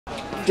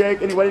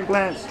Jake, any wedding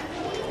plans?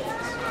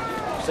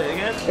 Say it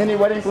again? Any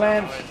wedding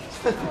plans?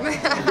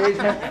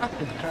 Engagement?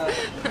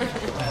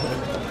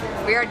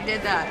 We already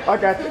did that. I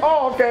got you.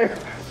 Oh, okay.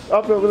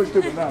 I feel really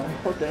stupid now.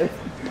 Okay.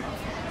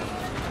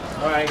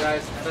 Alright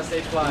guys, let's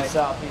stay fly. Peace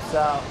out, peace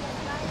out.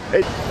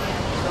 Hey. So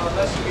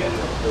unless you get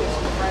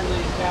some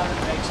friendly cabin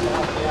makes to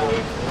help you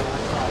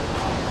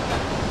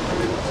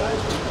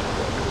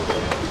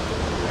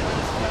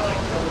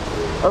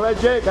out. All right,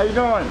 Jake, how you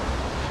doing?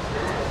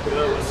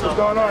 Good, What's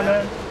going on,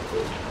 man?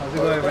 How's it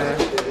going, man?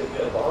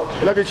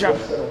 Look at you.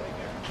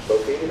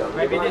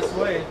 Maybe this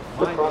way.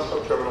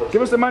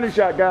 Give us the money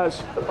shot,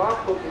 guys.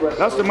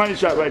 That's the money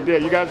shot right there.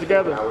 You guys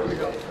together?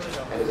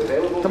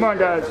 Come on,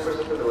 guys.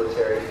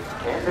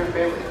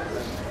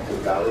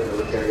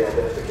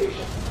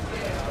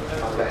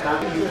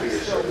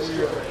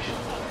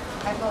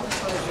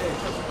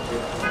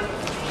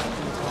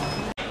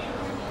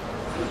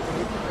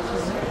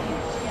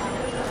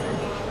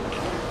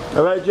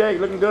 All right, Jake,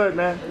 looking good,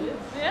 man.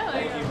 Yeah.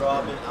 Thank you,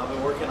 Robin. I've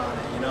been working on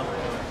it, you know?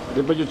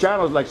 But your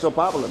channel is like so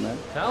popular, man.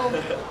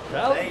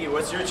 Thank you.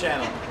 What's your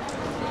channel?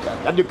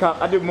 I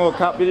do more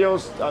cop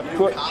videos. Cop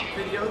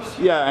videos?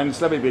 Yeah, and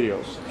celebrity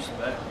videos.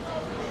 Respect.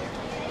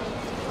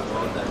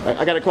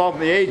 I got a call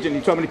from the agent.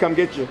 He told me to come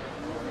get you.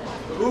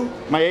 Who?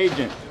 My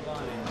agent.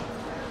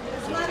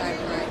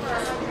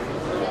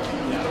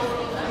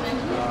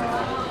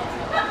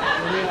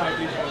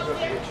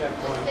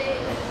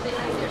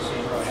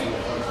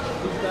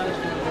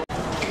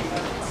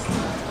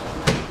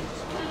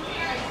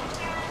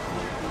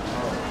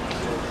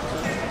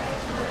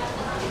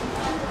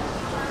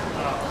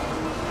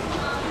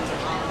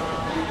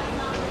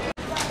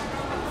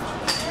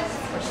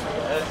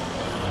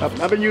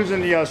 I've been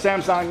using the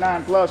Samsung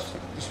 9 Plus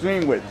to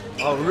stream with.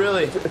 Oh,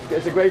 really?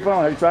 It's a great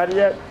phone. Have you tried it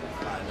yet?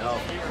 I know.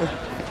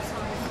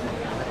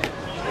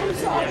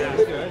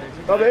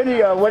 Are there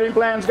any wedding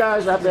plans,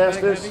 guys? I have to ask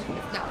this.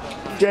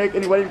 No. Jake,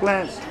 any wedding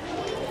plans?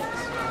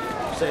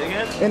 Say it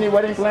again? Any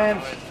wedding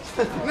plans?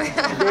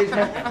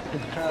 Engagement?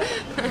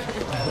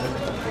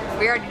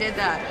 We already did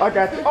that. I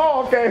got you.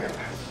 Oh, okay.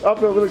 I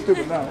feel really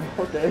stupid now.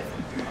 Okay.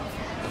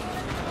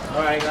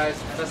 Alright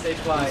guys, let's stay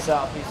fly. Peace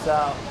out, peace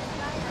out.